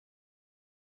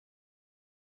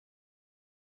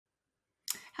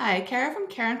Hi, Kara from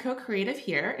Kara & Co Creative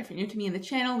here. If you're new to me in the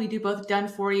channel, we do both done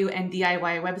for you and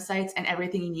DIY websites and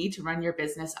everything you need to run your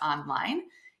business online.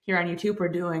 Here on YouTube, we're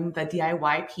doing the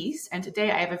DIY piece. And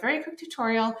today I have a very quick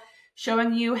tutorial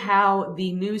showing you how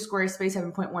the new Squarespace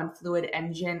 7.1 Fluid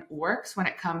engine works when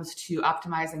it comes to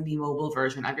optimizing the mobile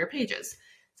version of your pages.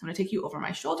 So I'm going to take you over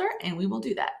my shoulder and we will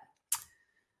do that.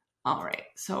 All right,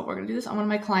 so we're going to do this on one of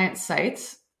my client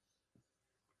sites.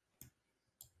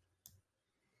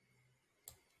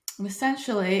 And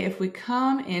essentially, if we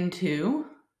come into,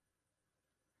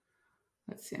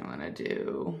 let's see, I'm going to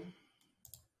do,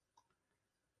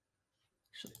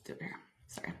 actually, it's over here.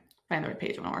 Sorry, find the right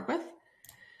page I want to work with.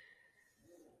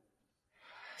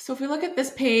 So if we look at this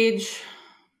page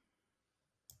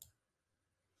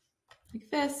like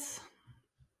this,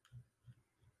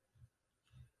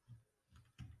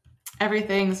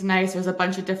 everything's nice. There's a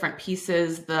bunch of different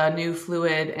pieces. The new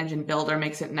Fluid engine builder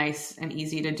makes it nice and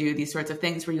easy to do these sorts of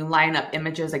things where you line up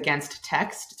images against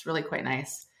text. It's really quite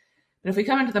nice. But if we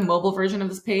come into the mobile version of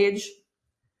this page,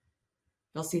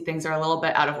 you'll see things are a little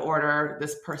bit out of order.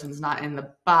 This person's not in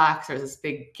the box. There's this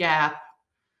big gap.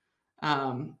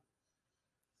 Like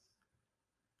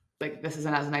this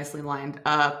isn't as nicely lined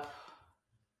up.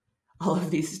 All of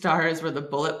these stars were the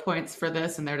bullet points for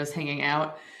this, and they're just hanging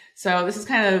out. So this is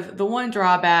kind of the one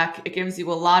drawback. It gives you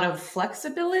a lot of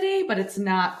flexibility, but it's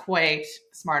not quite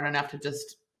smart enough to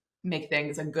just make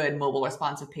things a good mobile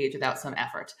responsive page without some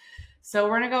effort. So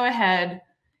we're going to go ahead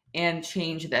and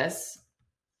change this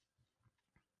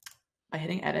by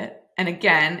hitting edit. And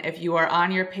again, if you are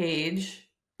on your page,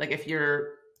 like if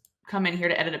you're coming here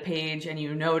to edit a page and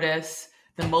you notice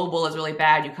the mobile is really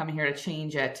bad, you come in here to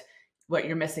change it. What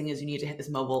you're missing is you need to hit this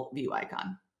mobile view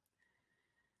icon.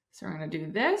 So we're going to do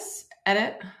this,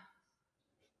 edit.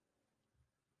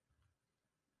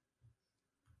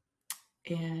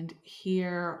 And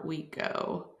here we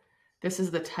go. This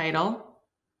is the title.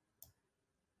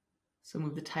 So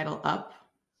move the title up.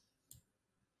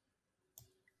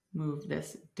 Move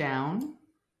this down.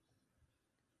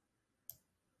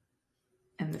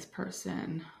 And this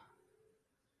person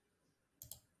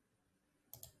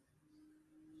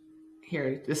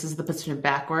here, this is the position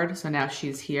backward. So now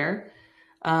she's here.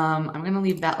 I'm going to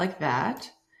leave that like that.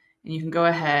 And you can go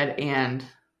ahead and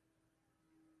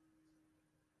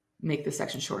make this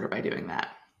section shorter by doing that.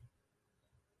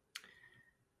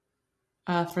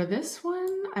 For this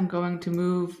one, I'm going to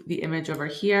move the image over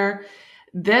here.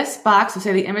 This box, so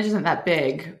say the image isn't that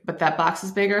big, but that box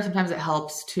is bigger. Sometimes it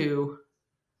helps to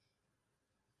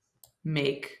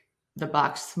make the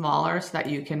box smaller so that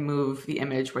you can move the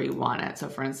image where you want it. So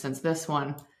for instance, this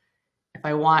one, if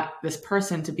I want this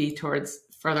person to be towards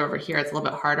further over here, it's a little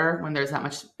bit harder when there's that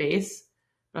much space.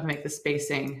 But I'll make the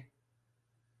spacing.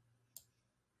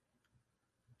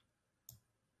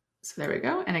 So there we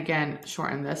go. And again,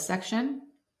 shorten this section.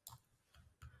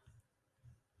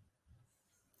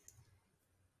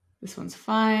 This one's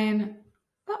fine.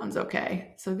 That one's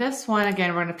okay. So this one, again,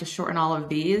 we're gonna have to shorten all of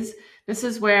these. This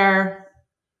is where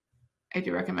I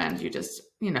do recommend you just,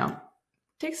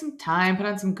 take some time, put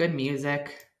on some good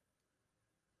music.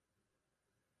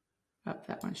 Oh,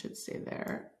 that one should stay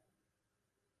there.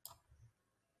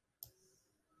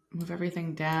 Move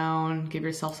everything down, give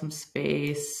yourself some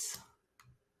space.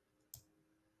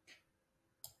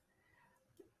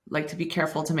 Like to be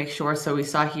careful to make sure. So we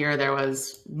saw here there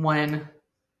was one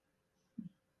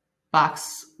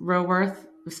box row worth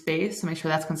of space. So make sure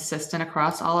that's consistent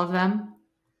across all of them.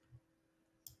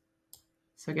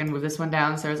 So again, move this one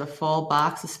down so there's a full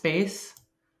box of space.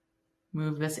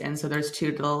 Move this in so there's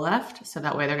two to the left, so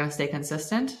that way they're going to stay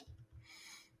consistent.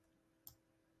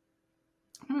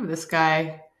 Move this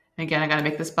guy. And again, I got to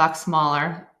make this box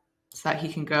smaller so that he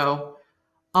can go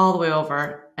all the way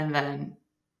over, and then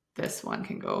this one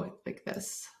can go like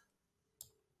this.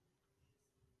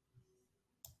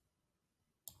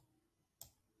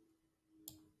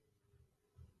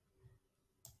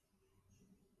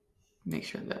 Make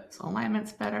sure that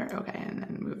alignment's better. Okay, and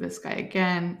then move this guy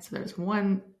again. So there's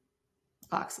one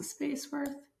box of space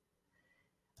worth.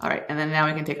 All right, and then now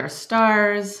we can take our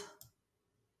stars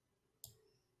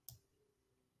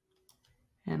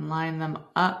and line them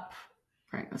up.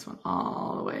 Bring this one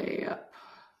all the way up.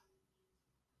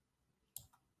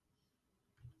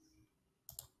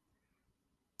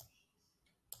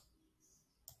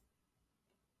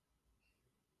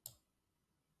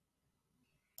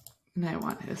 And I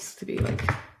want this to be like,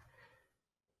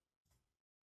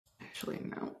 actually,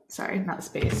 no, sorry, not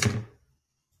spaced.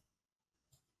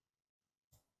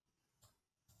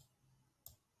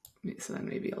 So then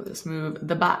maybe I'll just move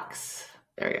the box.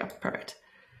 There we go, perfect.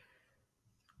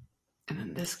 And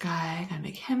then this guy, gotta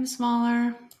make him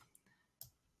smaller.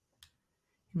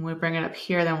 When we bring it up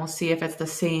here, then we'll see if it's the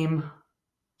same.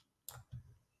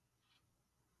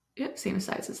 Yep, same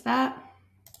size as that.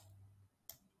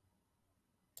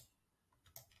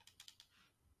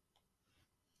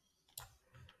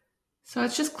 So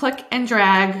it's just click and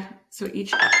drag. So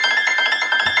each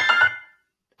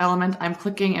element I'm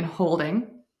clicking and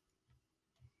holding.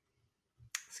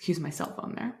 Excuse my cell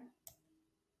phone there.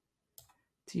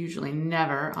 It's usually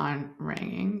never on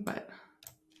ringing, but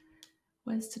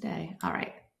was today. All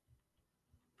right.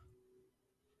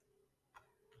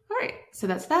 All right, so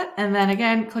that's that. And then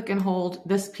again, click and hold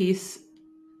this piece,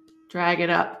 drag it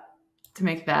up to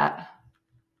make that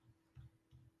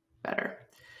better.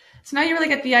 So now you really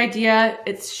get the idea.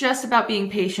 It's just about being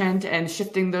patient and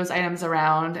shifting those items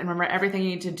around. And remember, everything you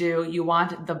need to do, you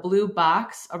want the blue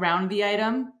box around the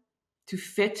item to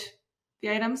fit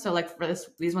the item. So like for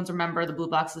these ones, remember the blue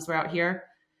boxes were out here.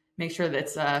 Make sure that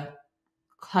it's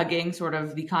hugging sort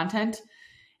of the content.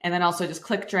 And then also just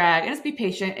click, drag, and just be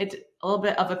patient. It's a little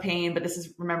bit of a pain, but this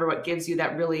is, remember, what gives you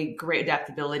that really great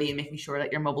adaptability and making sure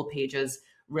that your mobile pages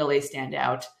really stand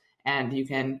out and you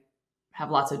can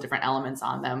have lots of different elements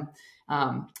on them.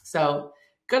 So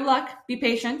good luck, be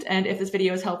patient. And if this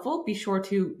video is helpful, be sure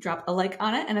to drop a like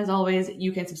on it. And as always,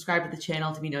 you can subscribe to the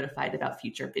channel to be notified about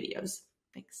future videos.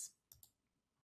 Thanks.